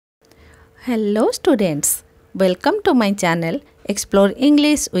Hello students, welcome to my channel Explore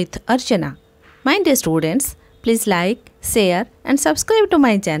English with Archana. My dear students, please like, share and subscribe to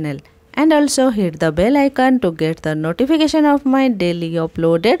my channel and also hit the bell icon to get the notification of my daily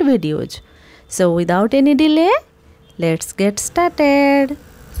uploaded videos. So without any delay, let's get started.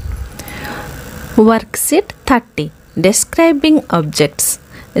 Worksheet 30, Describing Objects.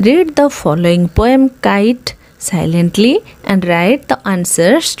 Read the following poem Kite silently and write the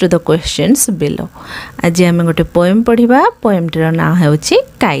answers to the questions below. आज आम गोटे poem पढ़िबा. Poem टिर नाम हेउछि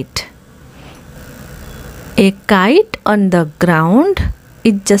Kite. A kite on the ground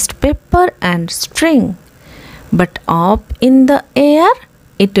is just paper and string, but up in the air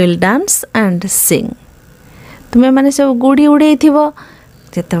it will dance and sing. तुमे माने सब गुड़ी उड़े थिबो.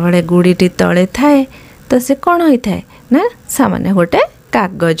 जेतेबेले गुड़ीटी तळे थाए तो से कोन होई थाए ना सामान्य गोटे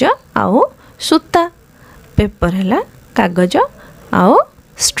कागज आउ सूता. पेपर है कागज आउ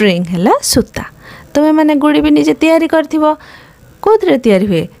स्ट्रिंग है सूता. तुम्हें माने गुड़ी भी निजे तैयारी करथिबो. कोथरे तैयारी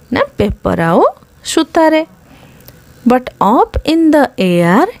हुए ना पेपर आउ सूतारे. But up in the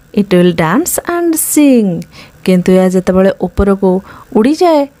air it will dance and सिंग. किंतु या जेतेबेले ऊपर को उड़ी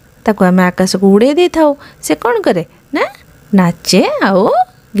जाए ताको आम आकाश को उड़े दी थाउ से कौन करे ना नाचे आउ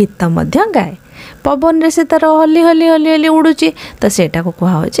गीत मध्य गाए. पवन रे से तार हली हली हली हली उड़ुची तो सेटा को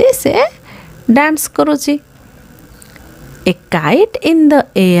कहा होची से डांस करूची. A kite in the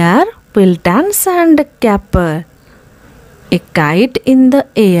air will dance and caper. A kite in the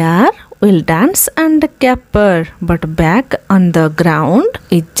air will dance and caper, but back on the ground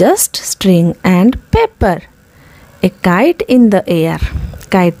is just string and paper. A kite in the air.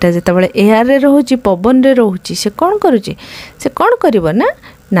 Kite जेतेबेले air रे रहउची पवन रे रहउची से कोन करूची से कोन करिवो ना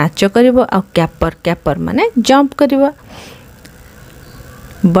नाच करिवो. आ कैपर कैपर माने jump करिवो.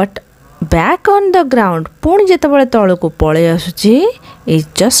 But back on the ground पुणी जेतेबेले तळ को पळे आसुची is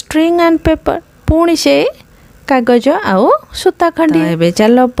just string and paper. पुणी से कागज आउ सूता खंडी. एबे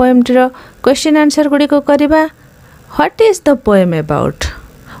चलो पोएम टिर क्वेश्चन आंसर गुडी को करबा. What is the poem about.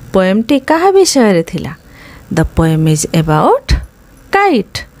 Poem T काहा विषय रे थिला. The poem is about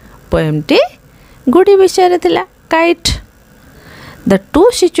kite. Poem T गुडी विषय रे थिला kite. The two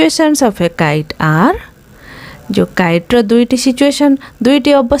situations of A kite are. जो काइट रो दुईटी सिचुएशन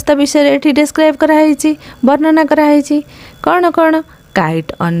दुईटी अवस्था विषय एठी डिस्क्राइब कराई वर्णना कराई. कौन कौन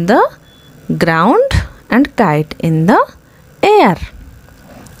kite on the ground and kite in the air.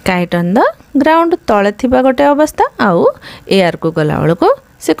 Kite on the ground तले थिबा गोटे अवस्था आउ एयर को गला बेल को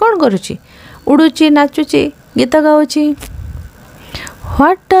से कौन करुची उड़ुची नाचुची गीत गाउची.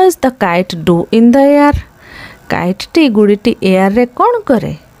 What does the kite do in the air. Kite T गुड़ीटी air रे कौन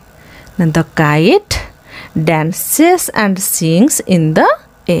करे ना the kite dances and sings in the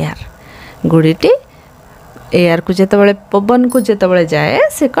air. गुड़ीटी air को जेतेबेले पवन को जेतेबेले जाए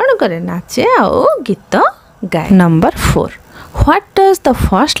से कौन करे नाचे आउ गीत गाए. Number 4. What does the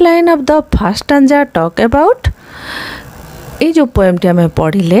first line of the first stanza talk about. ये जो पोएम टी हमें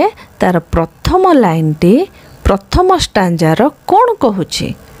पढ़िले तार प्रथम लाइन टी प्रथम स्टैंजार कौन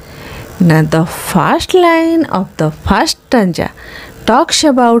कहूची ना the first line of the first stanza talks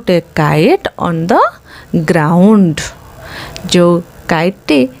about A kite on the ground. जो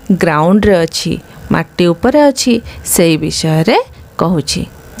काइटटी ग्राउंड रे अच्छी माटी ऊपर अच्छी से विषय रे कहूची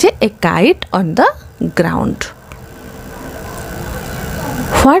जे ए kite on the ground.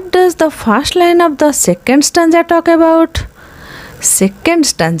 What does the first line of the second stanza talk about. Second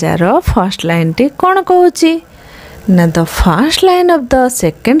stanza row first line T कौन कहूची ना the first line of the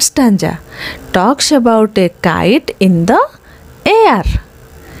second stanza talks about A kite in the air.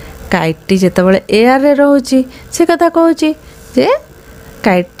 काइटटी जेतेबेले air रे रहउची से कथा कहूची जे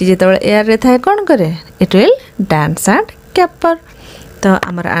काइटटी जेतेबेले air रे थाए कोन करे it will dance and कैपर. तो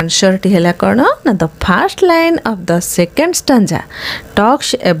हमर आंसर टी हैला कोन ना the first line of the second stanza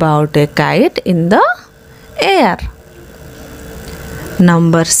talks about A kite in the air.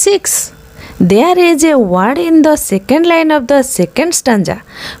 Number 6. There is a word in the second line of the second stanza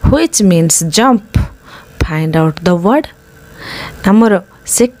which means jump. Find out the word. हमर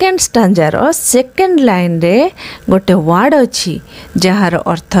second स्टांजार second line रे गोटे word अच्छी jar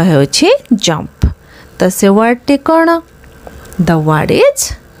अर्थ होछि jump. तो से word T कौन the word is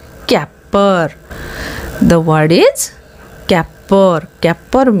कैपर. The word is कैपर.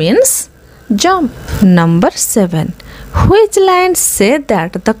 कैपर means jump. Number 7. Which line say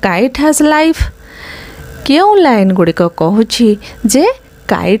that the kite has life. क्यों line Gudi को कहूछि जे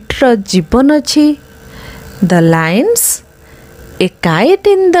काइट रो जीवन अच्छी. The lines A kite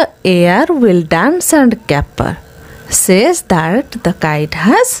in the air will dance and caper says that the kite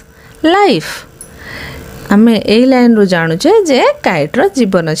has life. आमे ए line रो जानुचे जे kite रो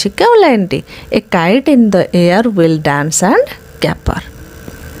जीवन अछि केउ line T A kite in the air will dance and कैपर।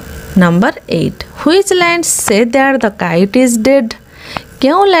 Number 8 which line say that the kite is dead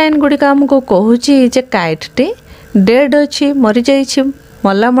केउ line गुडी हमको कहूची जे kite T dead अछि मरि जाई छी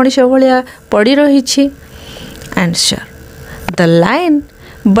मला मनीष भलिया पड़ी रही छी। Answer the line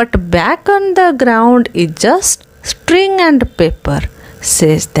but back on the ground is just string and paper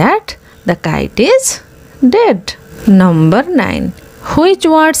says that the kite is dead. Number 9 which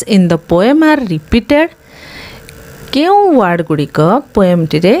words in the poem are repeated केउ वर्ड गुडी को पोएम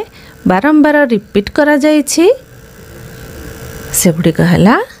टी रे बारंबार रिपीट करा जाई छी से गुडी को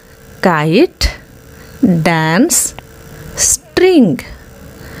हला kite, dance, string,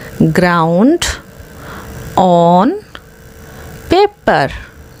 ground, on, paper,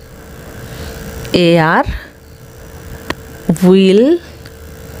 air, will,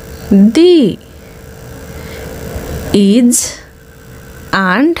 the, is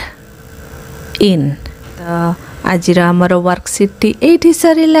and in। तो आज आमर वर्कशीट टी एठी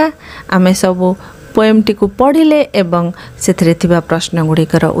सरिला आमे सब पोएम टी को पढ़िले एवं सेथिरे थिबा प्रश्न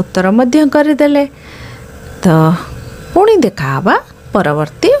गुड़िकर उत्तर मध्य करदेले। तो पुणी देखाबा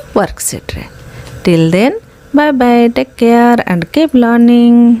परवर्ती वर्कशीट रे। Till then bye bye, take care and keep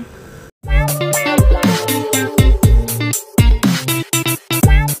learning.